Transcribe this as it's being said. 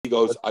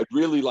goes, I'd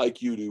really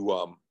like you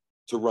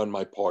to run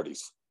my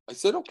parties. I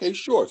said, okay,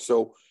 sure.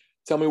 So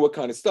tell me what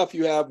kind of stuff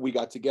you have. We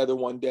got together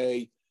one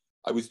day.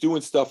 I was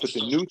doing stuff at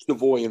the New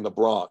Savoy in the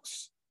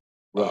Bronx.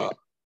 Right.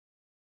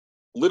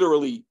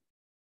 Literally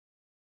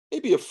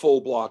maybe a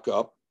full block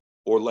up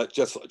or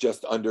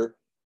just under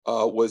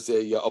was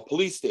a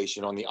police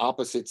station on the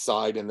opposite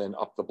side and then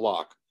up the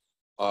block,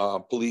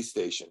 police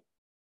station.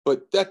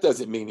 But that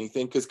doesn't mean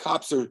anything because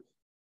cops are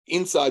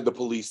inside the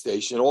police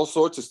station. All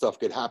sorts of stuff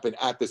could happen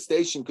at the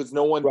station because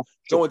no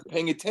one's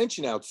paying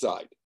attention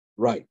outside.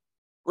 Right.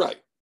 Right.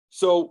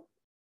 So,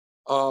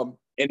 and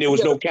there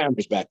was no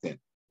cameras back then.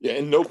 Yeah,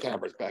 and no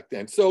cameras back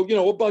then. So,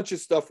 a bunch of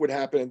stuff would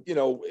happen.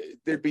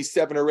 There'd be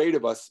 7 or 8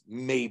 of us,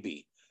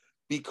 maybe,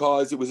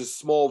 because it was a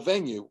small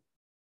venue.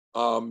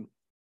 But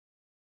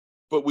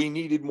we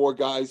needed more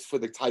guys for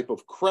the type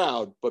of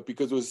crowd. But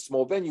because it was a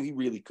small venue, he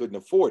really couldn't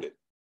afford it.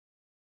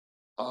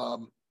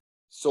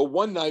 So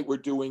one night we're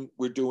doing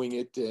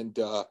it, and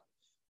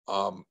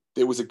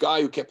there was a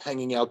guy who kept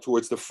hanging out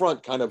towards the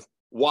front, kind of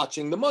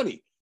watching the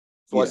money.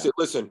 So I said,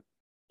 listen,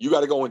 you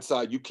got to go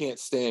inside. You can't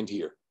stand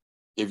here.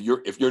 If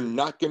you're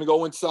not going to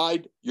go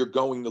inside, you're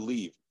going to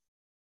leave.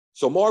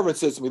 So Marvin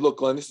says to me, look,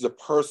 Glenn, this is a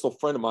personal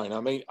friend of mine.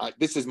 I mean,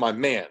 this is my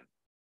man.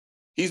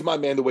 He's my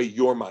man the way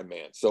you're my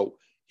man. So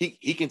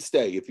he can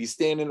stay. If he's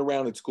standing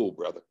around, it's cool,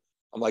 brother.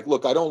 I'm like,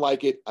 look, I don't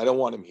like it. I don't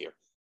want him here.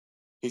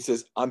 He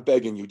says, I'm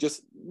begging you,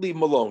 just leave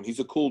him alone.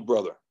 He's a cool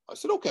brother. I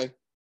said, okay.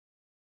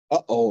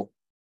 Uh-oh.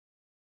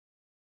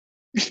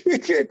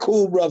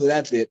 Cool brother,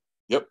 that's it.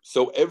 Yep.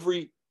 So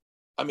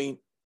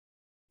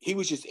he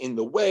was just in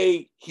the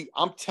way.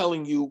 I'm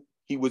telling you,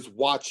 he was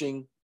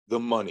watching the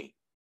money.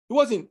 He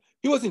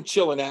wasn't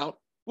chilling out.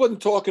 He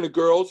wasn't talking to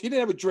girls. He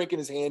didn't have a drink in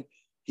his hand.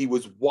 He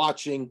was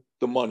watching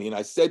the money. And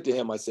I said to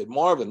him,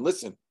 Marvin,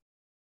 listen,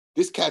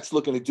 this cat's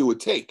looking to do a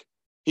take.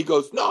 He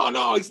goes,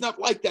 no, he's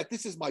not like that.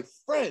 This is my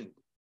friend.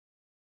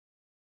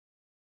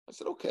 I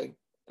said, okay.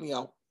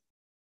 Anyhow,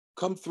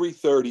 come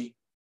 3:30,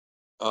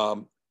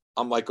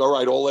 I'm like, all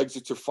right, all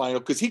exits are final.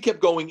 Because he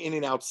kept going in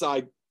and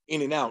outside,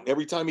 in and out. And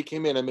every time he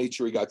came in, I made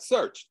sure he got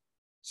searched.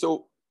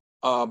 So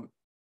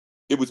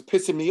it was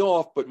pissing me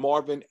off, but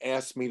Marvin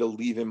asked me to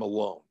leave him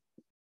alone.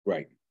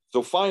 Right.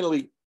 So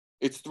finally,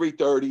 it's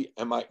 3:30,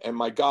 and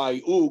my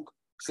guy, Ook,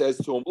 says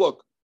to him,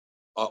 look,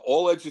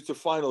 all exits are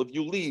final. If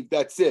you leave,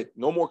 that's it.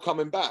 No more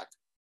coming back.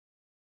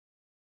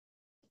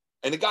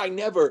 And the guy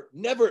never,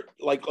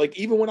 like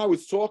even when I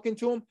was talking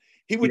to him,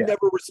 he would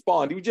never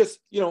respond. He would just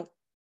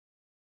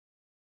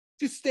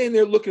stand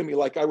there looking at me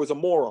like I was a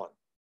moron,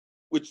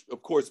 which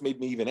of course made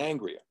me even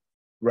angrier.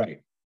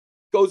 Right.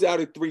 Goes out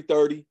at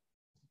 3:30.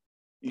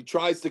 He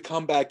tries to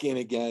come back in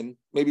again.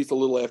 Maybe it's a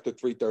little after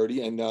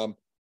 3:30. And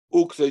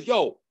Ook says,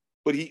 yo,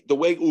 but the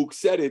way Ook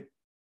said it,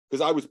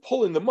 because I was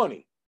pulling the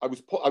money. I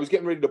was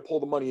getting ready to pull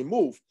the money and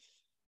move.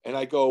 And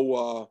I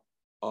go,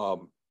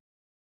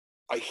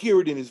 I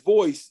hear it in his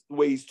voice, the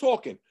way he's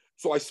talking.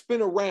 So I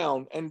spin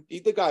around, and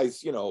the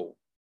guy's,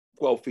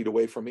 12 feet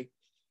away from me.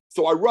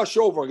 So I rush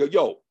over and go,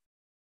 yo,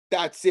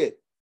 that's it.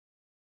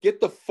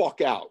 Get the fuck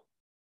out.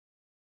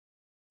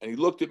 And he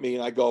looked at me,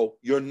 and I go,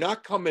 you're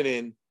not coming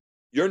in.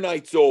 Your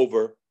night's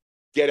over.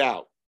 Get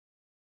out.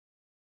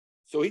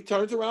 So he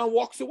turns around and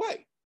walks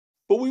away.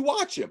 But we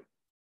watch him.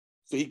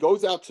 So he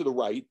goes out to the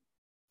right,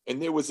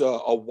 and there was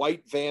a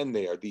white van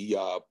there.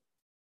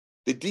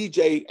 The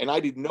DJ, and I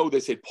didn't know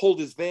this, had pulled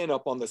his van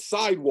up on the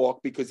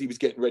sidewalk because he was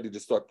getting ready to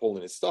start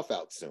pulling his stuff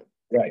out soon.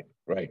 Right.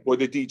 Or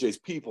the DJ's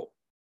people.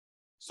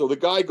 So the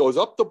guy goes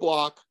up the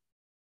block,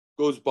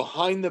 goes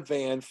behind the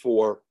van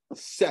for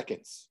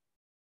seconds.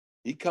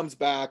 He comes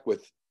back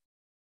with,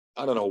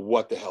 I don't know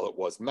what the hell it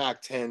was,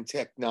 Mac 10,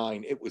 Tech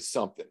 9, it was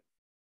something.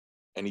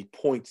 And he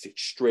points it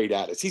straight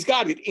at us. He's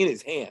got it in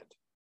his hand.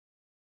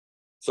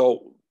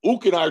 So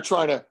Ook and I are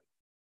trying to,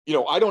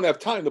 I don't have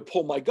time to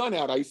pull my gun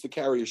out. I used to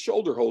carry a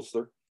shoulder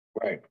holster.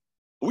 Right.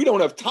 We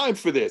don't have time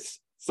for this.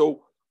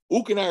 So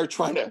Ook and I are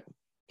trying to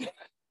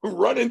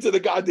run into the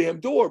goddamn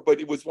door, but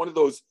it was one of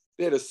those,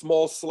 they had a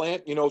small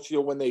slant,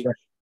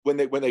 when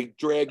they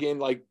drag in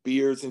like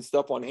beers and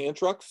stuff on hand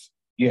trucks.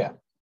 Yeah.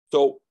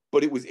 So,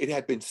 but it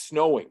had been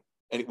snowing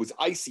and it was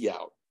icy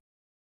out.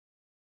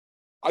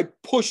 I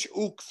push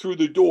Ook through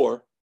the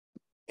door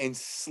and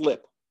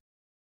slip.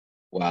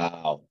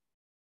 Wow.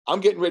 I'm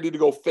getting ready to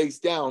go face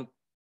down.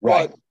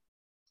 Right. But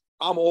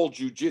I'm all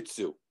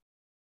jujitsu.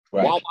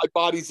 Right. While my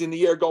body's in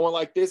the air going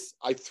like this,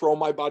 I throw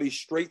my body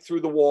straight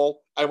through the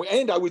wall.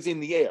 And I was in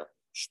the air,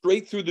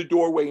 straight through the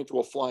doorway into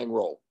a flying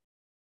roll.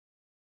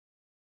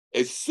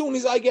 As soon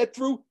as I get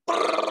through,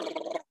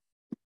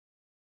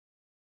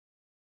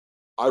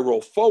 I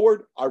roll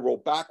forward. I roll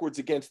backwards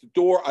against the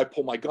door. I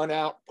pull my gun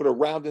out, put a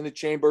round in the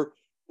chamber.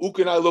 Ook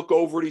and I look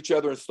over at each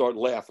other and start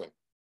laughing.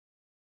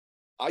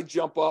 I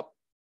jump up.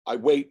 I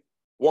wait.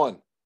 1,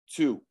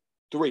 2,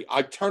 3.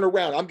 I turn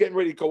around. I'm getting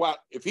ready to go out.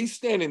 If he's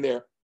standing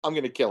there, I'm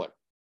going to kill him.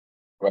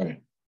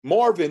 Right.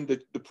 Marvin,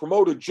 the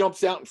promoter,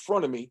 jumps out in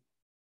front of me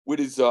with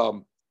his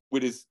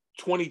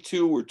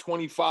 22 or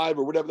 25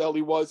 or whatever the hell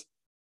he was.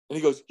 And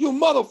he goes, you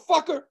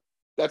motherfucker.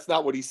 That's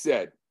not what he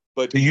said.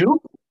 But To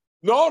you?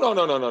 no.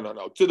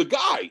 To the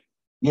guy.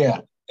 Yeah.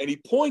 And he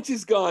points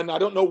his gun. I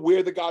don't know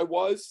where the guy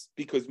was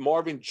because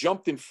Marvin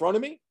jumped in front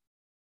of me.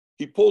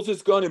 He pulls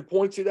his gun and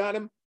points it at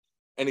him,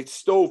 and it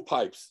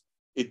stovepipes.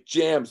 It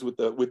jams with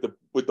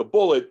the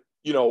bullet,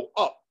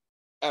 up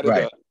out of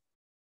Right.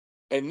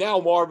 and now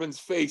Marvin's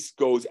face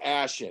goes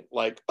ashen,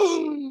 like,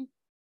 oh.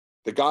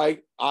 The guy,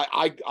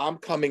 I'm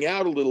coming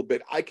out a little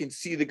bit. I can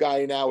see the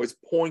guy now is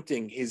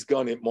pointing his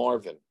gun at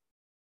Marvin.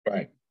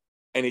 Right.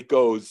 And it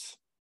goes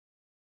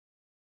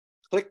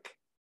click.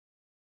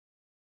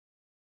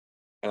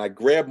 And I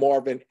grab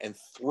Marvin and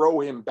throw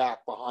him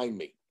back behind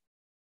me.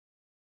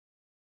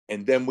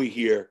 And then we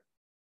hear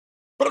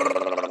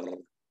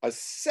a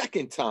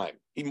second time.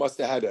 He must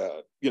have had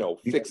to,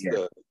 fix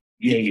the.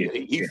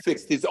 He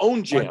fixed his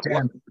own jam.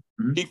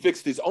 Mm-hmm. He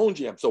fixed his own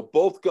jam. So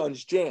both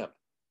guns jammed.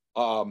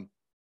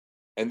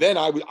 And then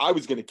I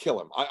was going to kill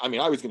him. I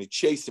mean, I was going to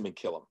chase him and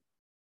kill him.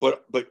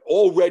 But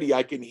already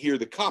I can hear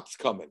the cops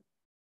coming.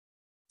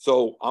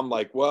 So I'm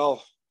like,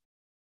 well,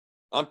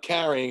 I'm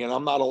carrying and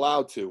I'm not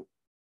allowed to.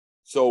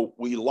 So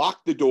we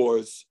locked the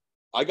doors.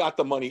 I got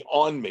the money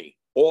on me.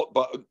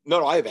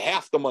 I have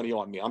half the money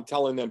on me. I'm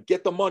telling them,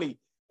 get the money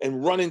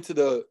and run in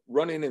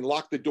and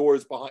lock the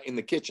doors behind in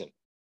the kitchen.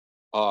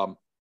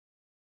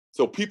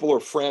 So people are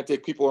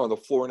frantic. People are on the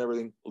floor and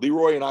everything.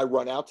 Leroy and I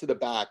run out to the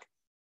back.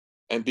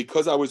 And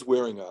because I was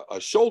wearing a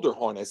shoulder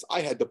harness,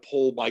 I had to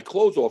pull my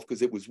clothes off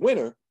because it was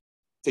winter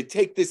to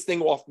take this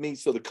thing off me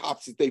so the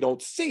cops, they don't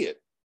see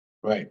it.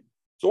 Right.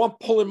 So I'm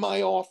pulling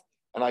my off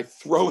and I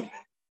throw it.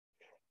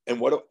 And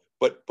what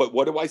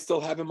do I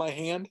still have in my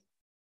hand?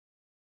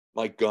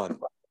 My gun.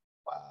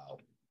 Wow.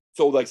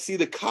 So I see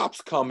the cops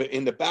come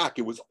in the back.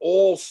 It was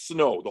all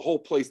snow. The whole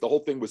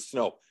thing was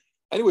snow.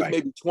 And it was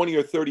maybe 20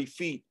 or 30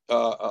 feet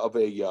of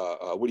a,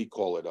 what do you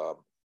call it?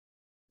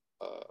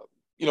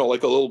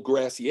 Like a little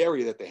grassy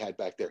area that they had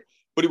back there,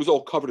 but it was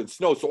all covered in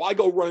snow. So I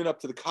go running up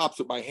to the cops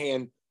with my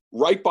hand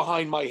right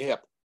behind my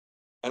hip.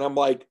 And I'm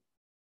like,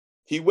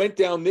 he went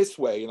down this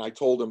way. And I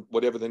told him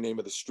whatever the name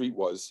of the street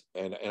was.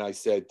 And I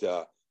said,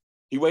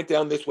 he went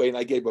down this way. And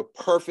I gave a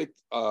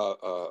perfect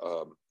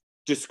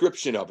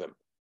description of him.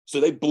 So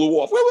they blew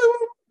off.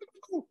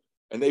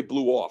 And they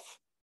blew off.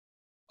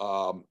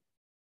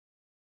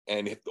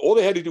 And all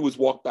they had to do was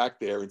walk back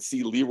there and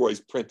see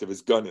Leroy's print of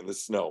his gun in the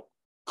snow.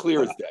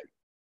 Clear as day.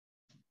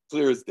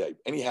 Clear as day.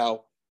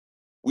 Anyhow,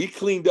 we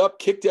cleaned up,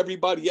 kicked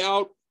everybody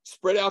out,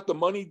 spread out the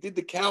money, did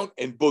the count,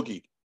 and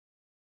boogied.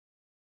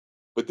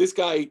 But this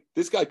guy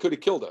could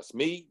have killed us.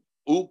 Me,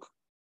 Ook,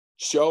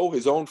 Show,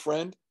 his own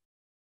friend.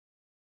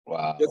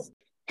 Wow.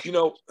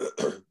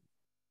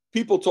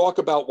 People talk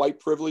about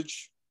white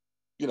privilege,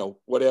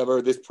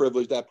 whatever, this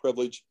privilege, that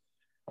privilege.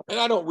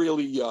 And I don't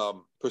really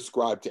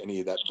prescribe to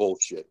any of that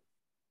bullshit.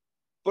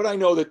 But I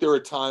know that there are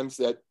times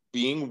that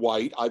being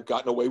white, I've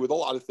gotten away with a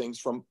lot of things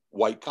from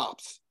white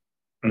cops.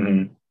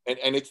 Mm-hmm.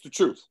 And it's the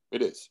truth.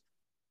 It is.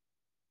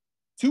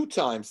 2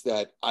 times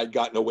that I'd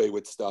gotten away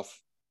with stuff.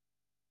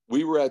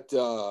 We were at,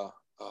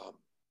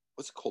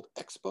 what's it called?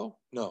 Expo?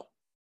 No.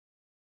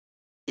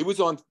 It was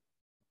on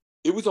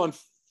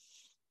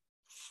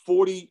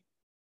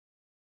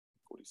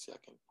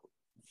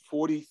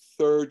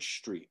 43rd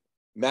Street.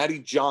 Matty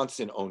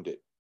Johnson owned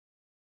it.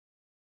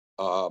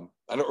 I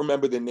don't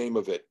remember the name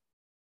of it,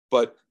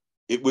 but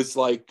it was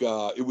like,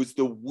 it was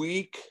the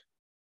week,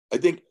 I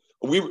think,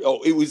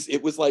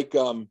 it was like,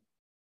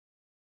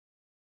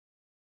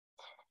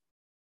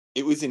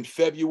 it was in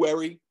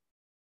February.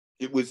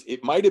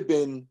 It might have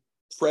been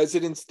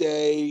President's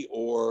Day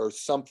or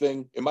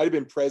something. It might have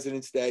been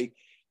President's Day.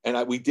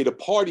 And we did a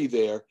party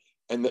there.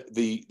 And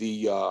the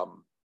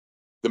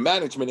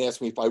management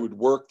asked me if I would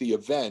work the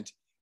event.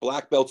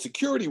 Black Belt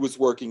Security was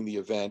working the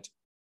event.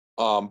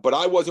 But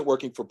I wasn't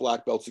working for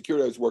Black Belt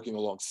Security. I was working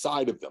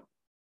alongside of them.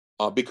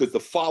 Because the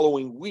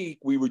following week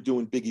we were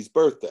doing Biggie's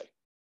birthday.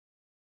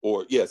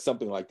 Or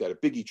something like that, a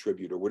Biggie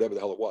tribute or whatever the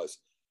hell it was.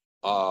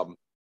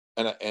 And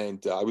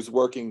I was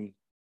working,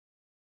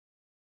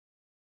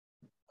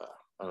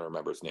 I don't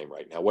remember his name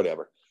right now,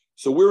 whatever.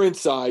 So we're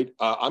inside,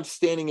 I'm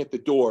standing at the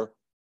door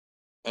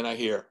and I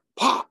hear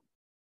pop.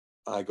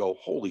 And I go,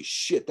 holy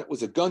shit, that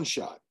was a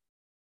gunshot.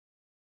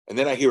 And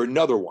then I hear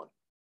another one.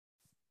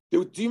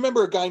 Do you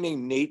remember a guy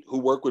named Nate who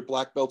worked with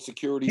Black Belt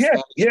Security?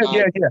 Yeah.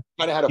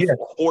 Kind of had a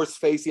horse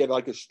face. He had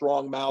like a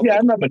strong mouth. Yeah, I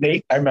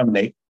remember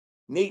Nate.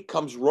 Nate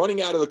comes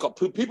running out of the car.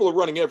 People are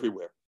running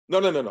everywhere.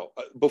 No.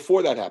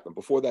 Before that happened,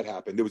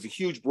 there was a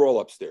huge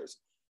brawl upstairs.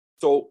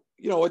 So,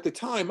 at the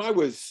time I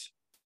was,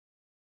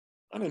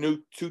 I don't know,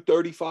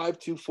 235,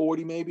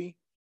 240 maybe.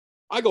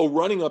 I go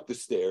running up the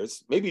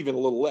stairs, maybe even a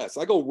little less.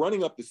 I go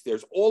running up the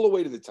stairs all the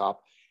way to the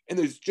top. And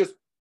there's just,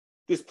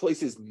 this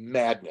place is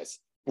madness.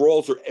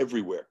 Brawls are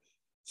everywhere.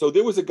 So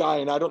there was a guy,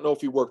 and I don't know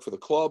if he worked for the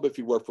club, if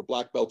he worked for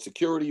Black Belt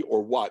Security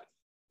or what.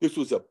 This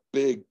was a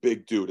big,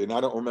 big dude. And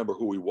I don't remember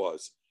who he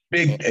was.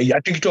 I think you're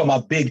talking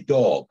about Big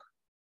Dog.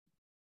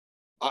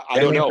 I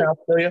don't know.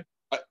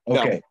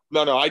 Okay.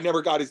 No, I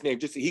never got his name.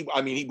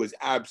 He was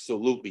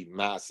absolutely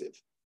massive.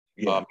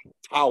 Yeah.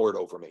 Towered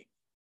over me.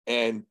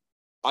 And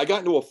I got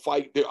into a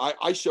fight there.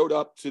 I showed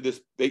up to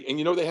this, and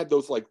you know, they had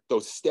those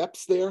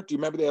steps there. Do you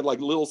remember they had like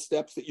little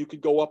steps that you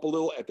could go up a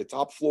little at the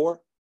top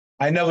floor?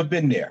 I never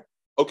been there.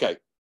 Okay.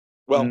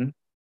 Well, Mhm.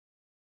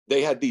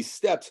 they had these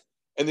steps,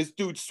 and this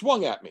dude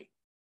swung at me.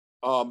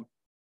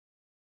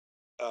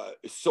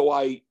 So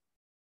I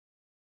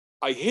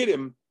hit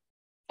him,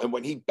 and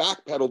when he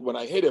backpedaled, when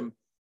I hit him,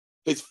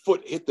 his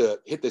foot hit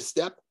the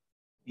step,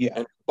 Yeah.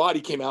 and body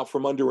came out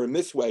from under him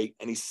this way,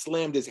 and he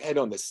slammed his head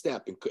on the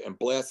step and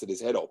blasted his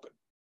head open.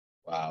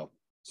 Wow.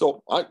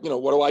 So what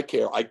do I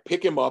care? I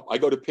pick him up. I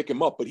go to pick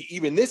him up, but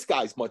even this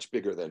guy's much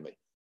bigger than me.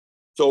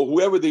 So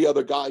whoever the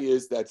other guy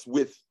is that's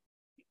with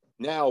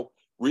now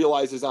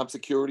realizes I'm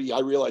security. I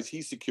realize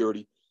he's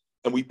security,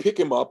 and we pick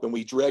him up and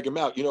we drag him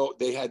out. You know,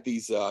 they had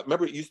these.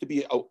 Remember, it used to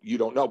be. Oh, you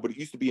don't know, but it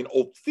used to be an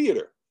old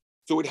theater.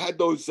 So it had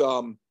those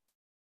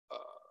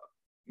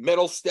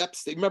metal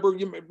steps. You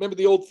remember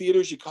the old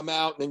theaters? You come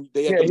out and then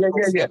they had those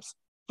metal steps.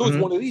 So it's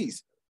one of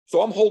these.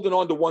 So I'm holding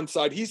on to one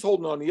side. He's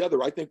holding on the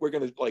other. I think we're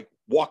going to like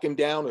walk him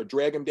down or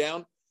drag him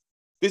down.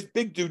 This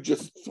big dude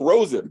just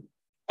throws him,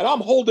 and I'm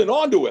holding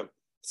on to him.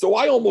 So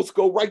I almost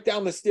go right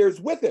down the stairs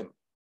with him.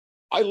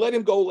 I let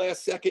him go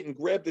last second and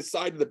grab the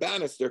side of the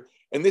banister,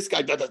 and this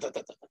guy,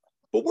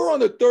 but we're on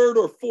the 3rd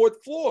or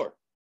 4th floor.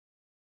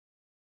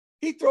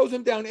 He throws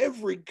him down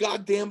every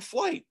goddamn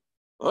flight.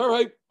 All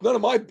right, none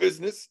of my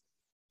business.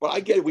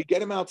 But we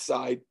get him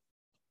outside,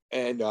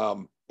 and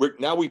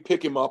we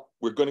pick him up.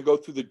 We're going to go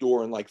through the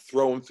door and like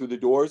throw him through the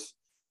doors.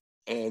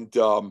 And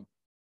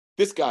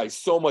this guy's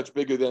so much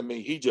bigger than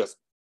me. He just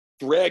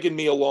dragging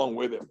me along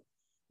with him,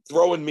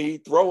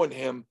 throwing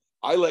him.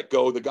 I let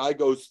go. The guy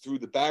goes through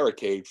the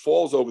barricade,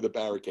 falls over the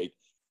barricade.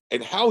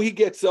 And how he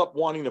gets up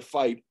wanting to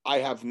fight, I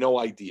have no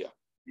idea.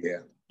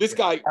 Yeah. This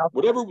guy,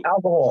 whatever.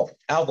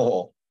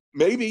 Alcohol.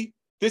 Maybe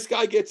this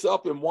guy gets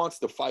up and wants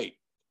to fight.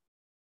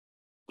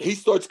 He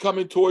starts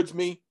coming towards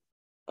me,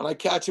 and I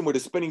catch him with a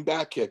spinning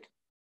back kick.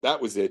 That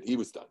was it. He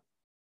was done.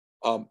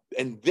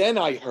 And then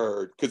I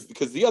heard,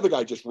 because the other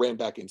guy just ran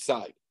back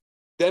inside.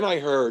 Then I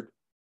heard,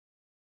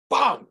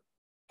 bang!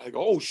 I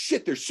go, oh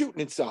shit, they're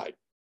shooting inside.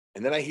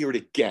 And then I hear it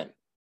again.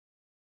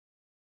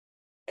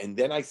 And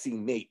then I see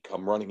Nate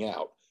come running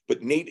out.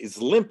 But Nate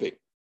is limping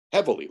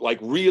heavily, like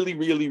really,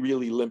 really,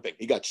 really limping.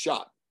 He got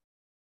shot.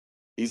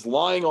 He's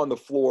lying on the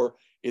floor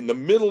in the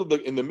middle of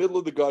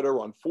the gutter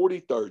on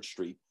 43rd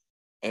Street.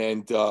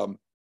 And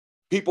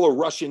people are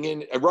rushing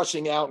in,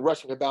 rushing out,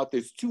 rushing about.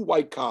 There's 2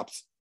 white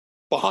cops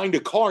behind a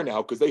car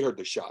now because they heard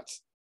the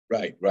shots.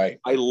 Right.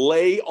 I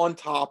lay on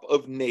top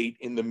of Nate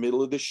in the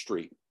middle of the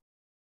street,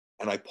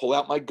 and I pull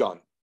out my gun,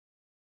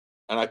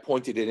 and I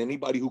pointed at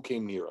anybody who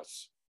came near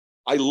us.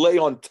 I lay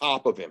on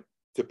top of him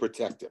to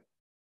protect him.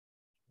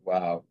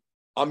 Wow.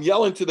 I'm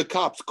yelling to the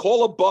cops,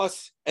 call a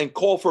bus and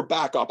call for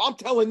backup. I'm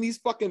telling these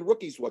fucking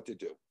rookies what to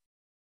do.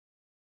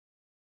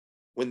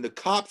 When the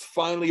cops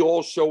finally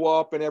all show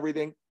up and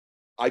everything,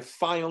 I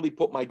finally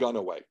put my gun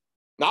away.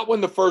 Not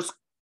when the first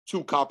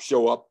 2 cops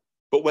show up,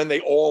 but when they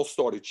all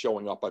started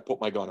showing up, I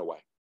put my gun away.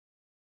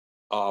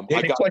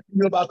 Did they question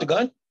you about the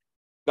gun?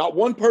 Not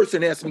one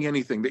person asked me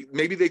anything.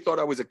 Maybe they thought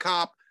I was a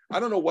cop. I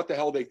don't know what the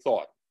hell they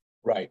thought.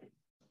 Right.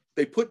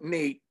 They put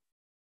Nate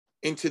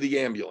into the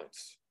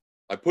ambulance.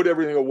 I put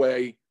everything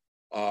away.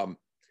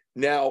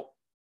 Now,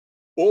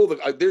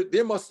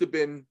 there must have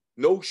been,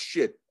 no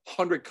shit,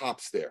 100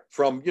 cops there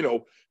from,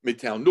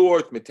 Midtown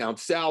North, Midtown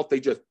South.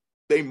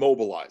 They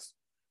mobilized.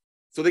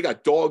 So they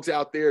got dogs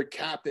out there,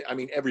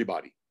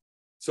 everybody.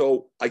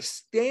 So I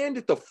stand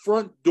at the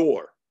front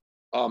door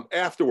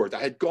afterwards.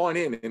 I had gone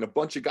in, and a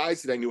bunch of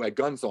guys that I knew had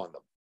guns on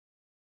them.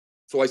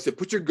 So I said,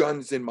 put your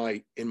guns in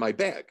my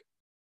bag.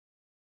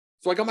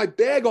 So I got my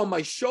bag on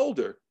my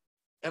shoulder,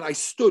 and I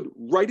stood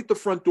right at the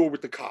front door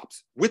with the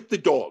cops, with the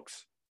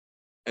dogs.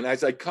 And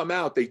as I come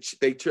out, they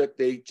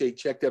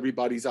checked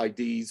everybody's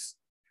IDs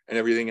and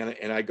everything.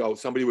 And I go,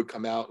 somebody would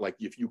come out, like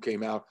if you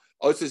came out,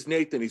 oh, this is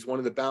Nathan. He's one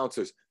of the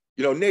bouncers.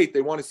 Nate,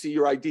 they want to see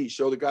your ID.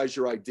 Show the guys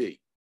your ID.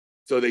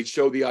 So they'd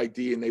show the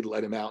ID and they'd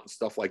let him out and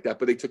stuff like that.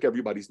 But they took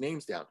everybody's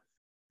names down.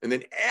 And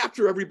then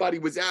after everybody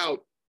was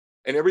out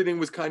and everything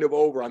was kind of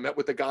over, I met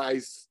with the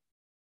guys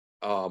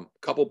a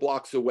couple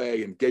blocks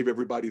away and gave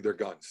everybody their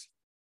guns.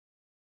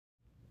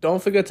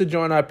 Don't forget to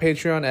join our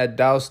Patreon at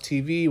Douse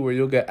TV, where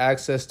you'll get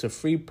access to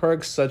free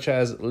perks such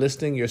as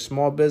listing your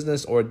small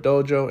business or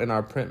dojo in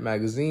our print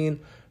magazine,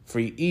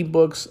 free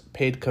ebooks,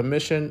 paid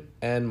commission,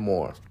 and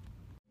more.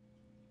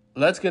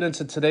 Let's get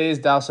into today's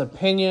Douse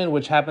opinion,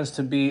 which happens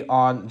to be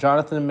on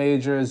Jonathan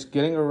Majors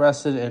getting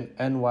arrested in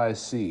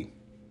NYC.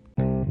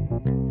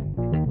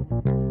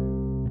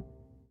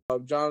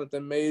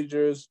 Jonathan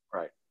Majors.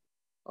 Right.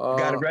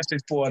 Got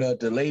arrested for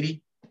the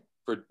lady?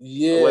 For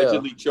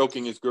allegedly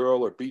choking his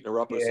girl or beating her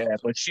up or something. Yeah,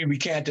 but she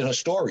recanted her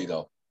story,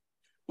 though.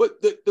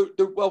 But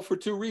well, for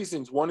 2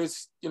 reasons. One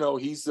is,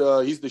 he's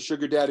the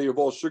sugar daddy of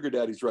all sugar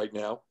daddies right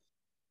now.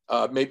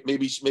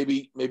 Maybe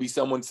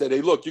someone said,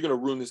 hey, look, you're going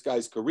to ruin this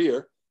guy's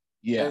career.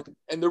 Yeah.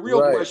 And the real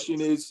question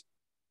is,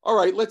 all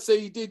right, let's say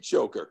he did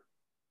choke her.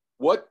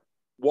 What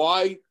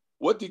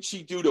did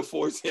she do to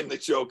force him to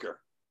choke her?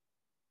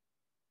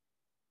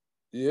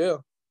 Yeah.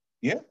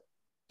 Yeah.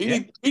 He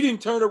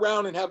didn't turn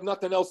around and have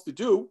nothing else to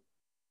do.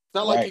 It's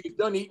not like Right. he was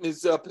done eating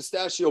his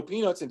pistachio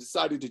peanuts and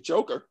decided to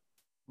choke her.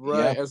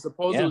 Right. Yeah. And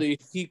supposedly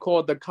he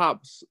called the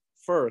cops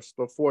first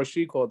before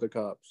she called the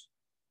cops.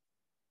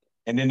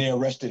 And then they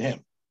arrested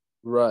him.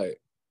 Right.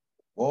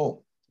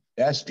 Whoa,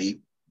 that's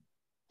deep.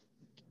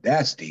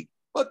 That's deep.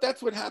 But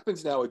that's what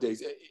happens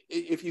nowadays.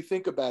 If you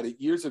think about it,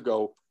 years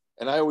ago,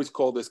 and I always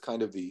call this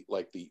kind of the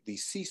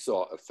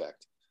seesaw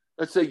effect.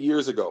 Let's say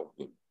years ago,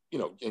 and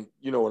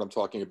you know what I'm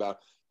talking about.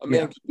 A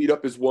man could beat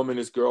up his woman,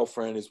 his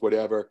girlfriend, his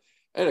whatever,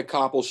 and a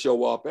cop will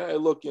show up. Hey,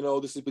 look,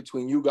 this is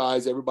between you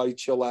guys. Everybody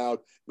chill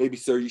out. Maybe,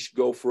 sir, you should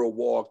go for a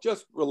walk.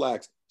 Just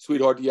relax.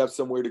 Sweetheart, do you have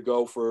somewhere to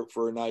go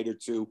for a night or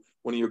two,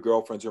 one of your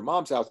girlfriends or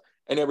mom's house?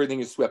 And everything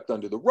is swept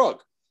under the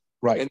rug.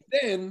 Right. And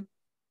then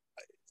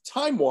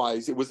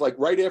time-wise, it was like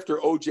right after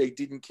OJ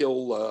didn't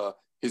kill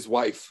his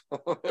wife,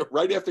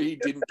 right after he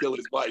didn't kill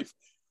his wife,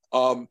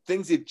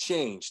 things had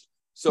changed.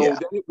 So then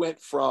it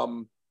went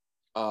from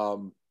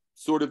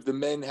sort of the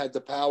men had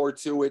the power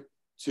to it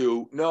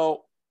to,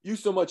 no, you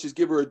so much as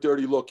give her a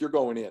dirty look, you're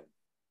going in.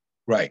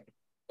 Right.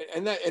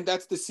 And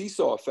that's the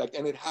seesaw effect,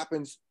 and it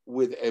happens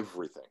with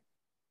everything.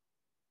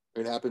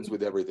 It happens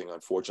with everything,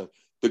 unfortunately.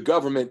 The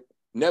government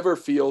never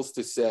feels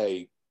to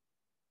say,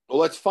 well,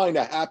 let's find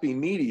a happy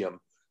medium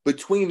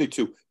between the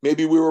two.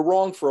 Maybe we were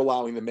wrong for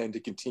allowing the men to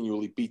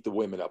continually beat the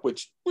women up,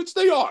 which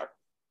they are.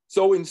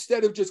 So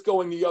instead of just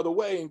going the other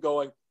way and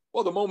going,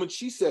 well, the moment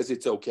she says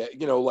it's okay,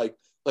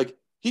 like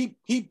he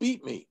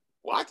beat me.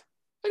 What?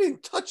 I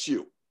didn't touch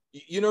you.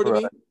 You know what I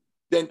mean?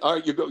 Then all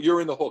right,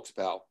 you're in the hooks,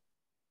 pal.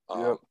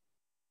 Yep.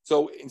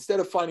 So instead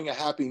of finding a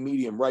happy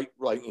medium, right,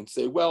 and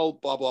say, well,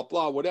 blah blah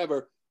blah,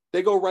 whatever,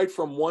 they go right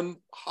from one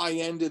high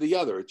end to the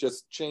other. It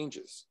just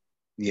changes.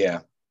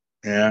 Yeah.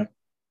 Yeah.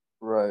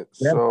 Right.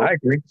 Yeah, So I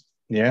agree.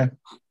 Yeah,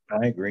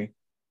 I agree.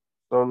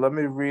 So let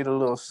me read a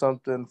little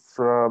something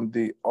from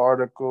the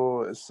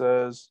article. It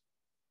says,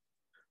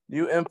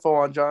 new info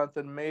on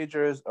Jonathan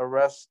Majors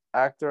arrest.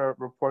 Actor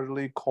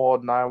reportedly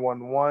called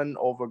 911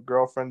 over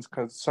girlfriend's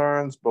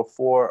concerns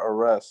before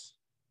arrest.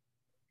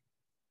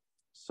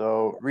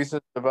 So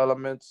recent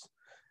developments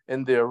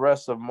in the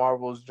arrest of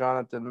Marvel's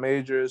Jonathan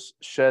Majors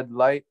shed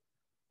light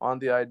on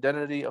the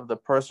identity of the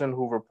person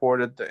who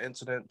reported the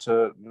incident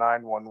to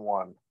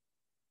 911.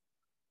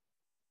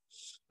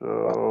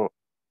 So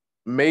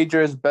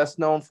Majors, best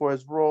known for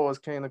his role as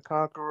Kang the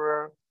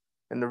Conqueror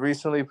in the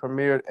recently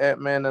premiered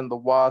Ant-Man and the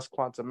Wasp: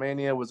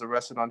 Quantumania, was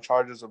arrested on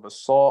charges of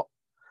assault.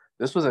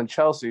 This was in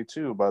Chelsea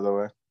too, by the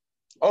way.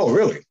 Oh,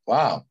 really?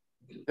 Wow.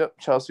 Yep,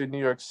 Chelsea, New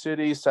York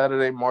City,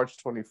 Saturday, March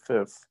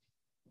 25th.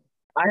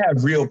 I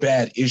have real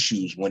bad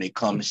issues when it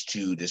comes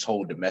to this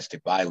whole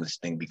domestic violence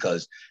thing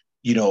because,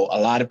 a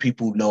lot of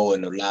people know,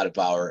 and a lot of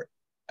our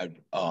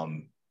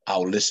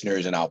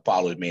listeners and our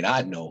followers may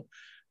not know.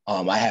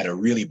 I had a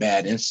really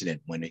bad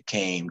incident when it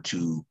came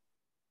to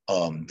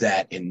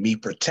that, and me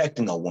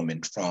protecting a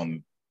woman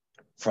from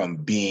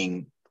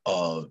being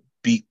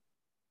beat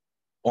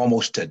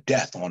almost to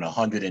death on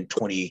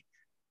 123rd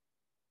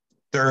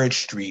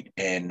Street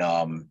and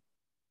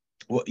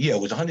it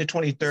was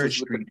 123rd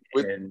Street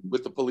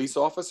with the police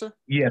officer.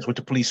 Yes, with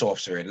the police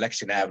officer in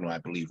Lexington Avenue, I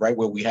believe, right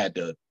where we had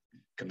the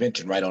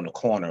convention, right on the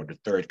corner of the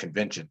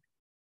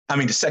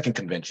the second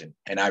convention.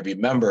 And I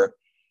remember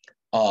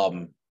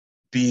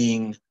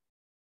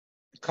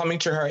coming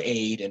to her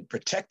aid and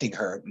protecting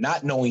her,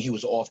 not knowing he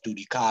was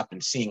off-duty cop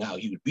and seeing how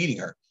he was beating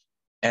her.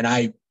 And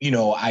I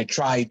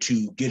tried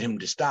to get him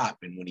to stop.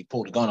 And when he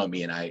pulled a gun on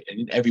me, and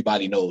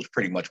everybody knows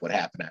pretty much what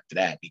happened after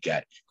that.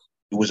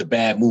 It was a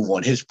bad move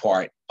on his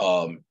part,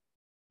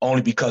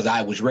 only because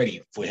I was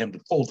ready for him to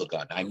pull the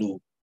gun. I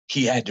knew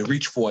he had to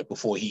reach for it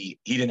before he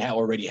didn't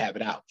already have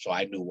it out. So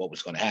I knew what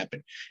was going to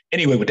happen.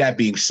 Anyway, with that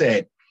being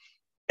said,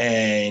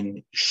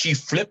 and she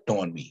flipped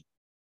on me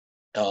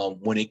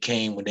when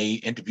they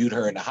interviewed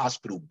her in the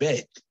hospital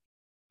bed,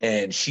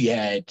 and she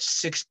had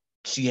 16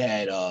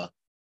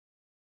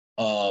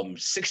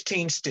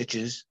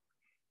 stitches,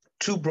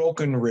 2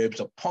 broken ribs,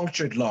 a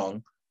punctured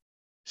lung,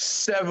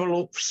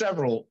 several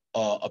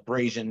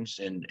abrasions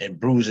and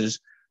bruises,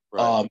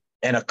 Right.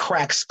 And a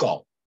cracked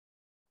skull.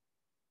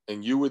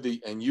 And you were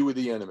the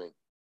enemy.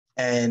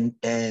 And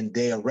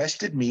they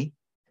arrested me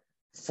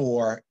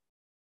for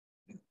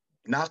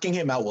knocking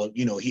him out. Well,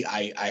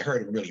 I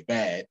hurt him really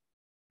bad,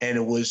 and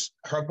it was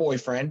her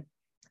boyfriend.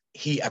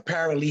 He had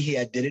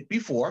did it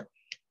before,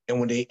 and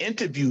when they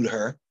interviewed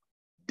her,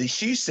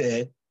 she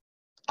said,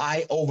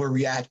 I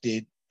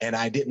overreacted and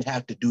I didn't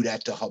have to do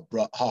that to her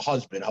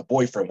husband, her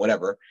boyfriend,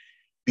 whatever,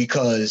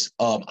 because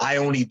I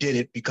only did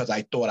it because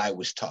I thought I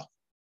was tough.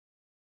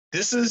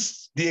 This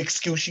is the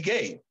excuse she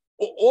gave.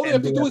 All they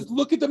have to do is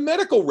look at the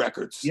medical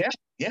records. Yeah.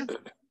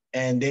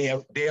 And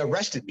they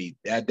arrested me.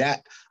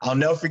 That I'll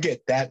never forget.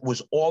 That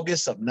was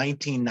August of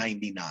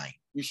 1999.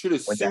 You should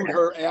have sued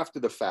her after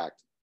the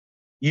fact.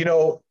 You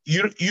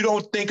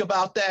don't think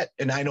about that,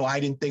 and I know I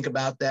didn't think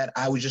about that.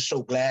 I was just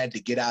so glad to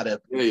get out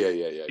of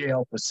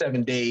jail for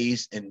 7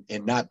 days and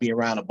not be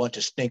around a bunch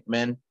of stink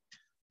men.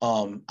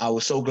 I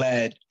was so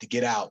glad to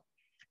get out,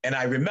 And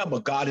I remember,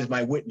 God is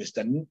my witness,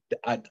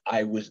 that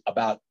I was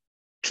about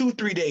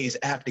 2-3 days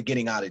after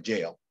getting out of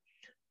jail.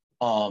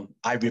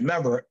 I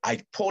remember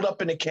I pulled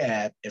up in a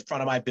cab in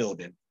front of my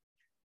building.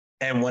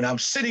 And when I'm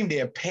sitting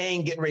there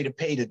getting ready to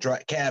pay the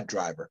cab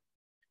driver,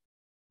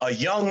 a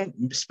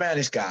young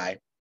Spanish guy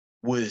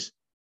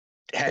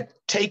had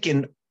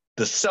taken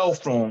the cell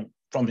phone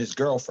from his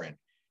girlfriend.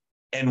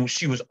 And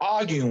she was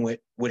arguing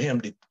with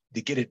him to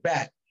get it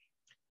back.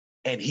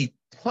 And he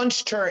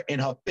punched her in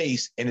her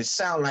face, and it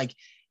sounded like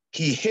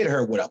he hit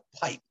her with a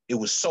pipe. It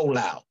was so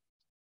loud.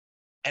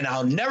 And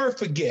I'll never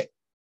forget,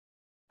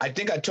 I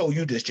think I told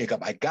you this,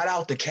 Jacob, I got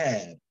out the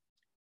cab,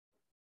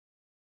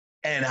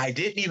 and I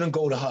didn't even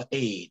go to her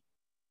aid.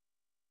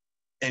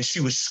 And she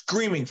was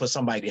screaming for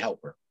somebody to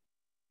help her.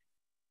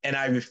 And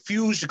I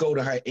refused to go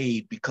to her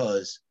aid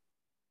because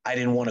I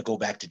didn't want to go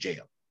back to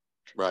jail.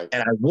 Right.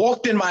 And I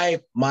walked in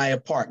my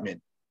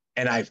apartment,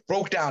 and I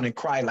broke down and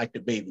cried like a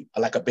baby.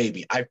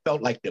 I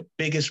felt like the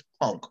biggest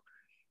punk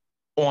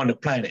on the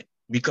planet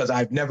because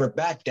I've never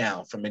backed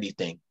down from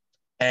anything.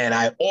 And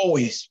I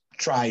always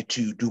try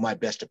to do my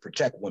best to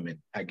protect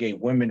women. I gave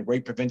women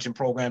rape prevention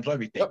programs,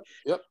 everything.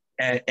 Yep.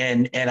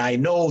 And I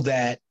know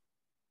that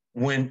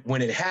when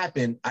it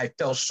happened, I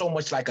felt so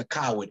much like a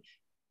coward.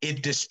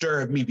 It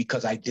disturbed me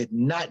because I did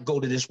not go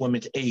to this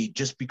woman's aid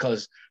just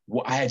because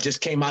I had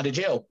just came out of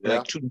jail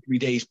like 2 to 3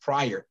 days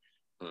prior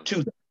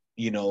to that,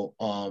 you know.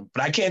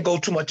 But I can't go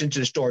too much into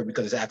the story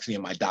because it's actually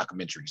in my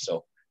documentary.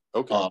 So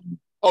okay.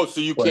 So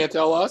you can't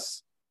tell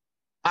us?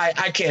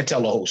 I can't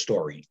tell the whole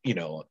story, you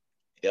know,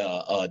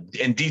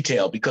 in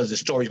detail because the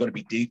story is going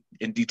to be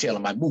in detail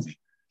in my movie.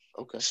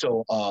 Okay.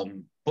 So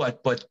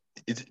but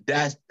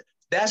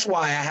that's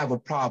why I have a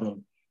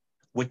problem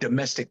with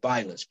domestic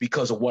violence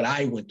because of what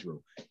I went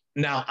through.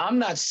 Now, I'm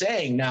not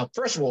saying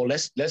first of all,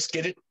 let's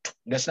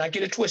not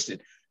get it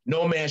twisted.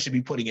 No man should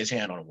be putting his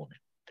hand on a woman.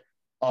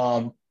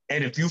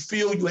 And if you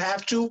feel you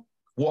have to,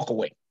 walk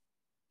away.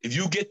 If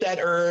you get that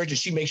urge and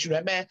she makes you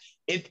that man,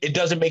 it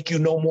doesn't make you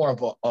no more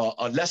of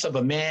a less of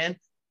a man.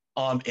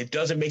 It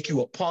doesn't make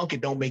you a punk.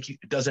 It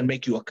doesn't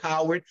make you a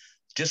coward.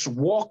 Just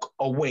walk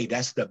away.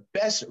 That's the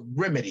best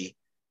remedy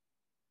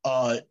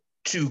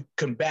to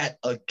combat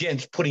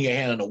against putting your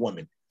hand on a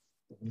woman.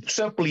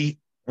 Simply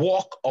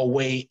walk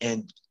away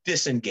and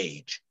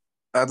disengage.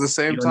 At the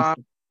same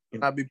time,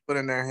 not be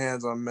putting their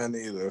hands on men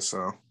either.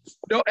 So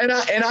no, and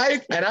I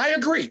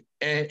agree,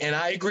 and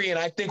I agree, and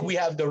I think we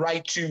have the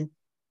right to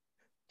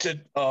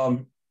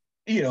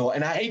you know,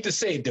 and I hate to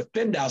say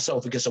defend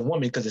ourselves against a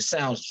woman because it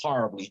sounds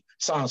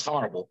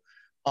horrible.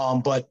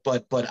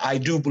 But I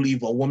do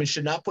believe a woman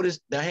should not put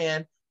their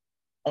hand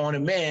on a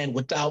man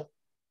without,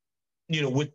 you know, with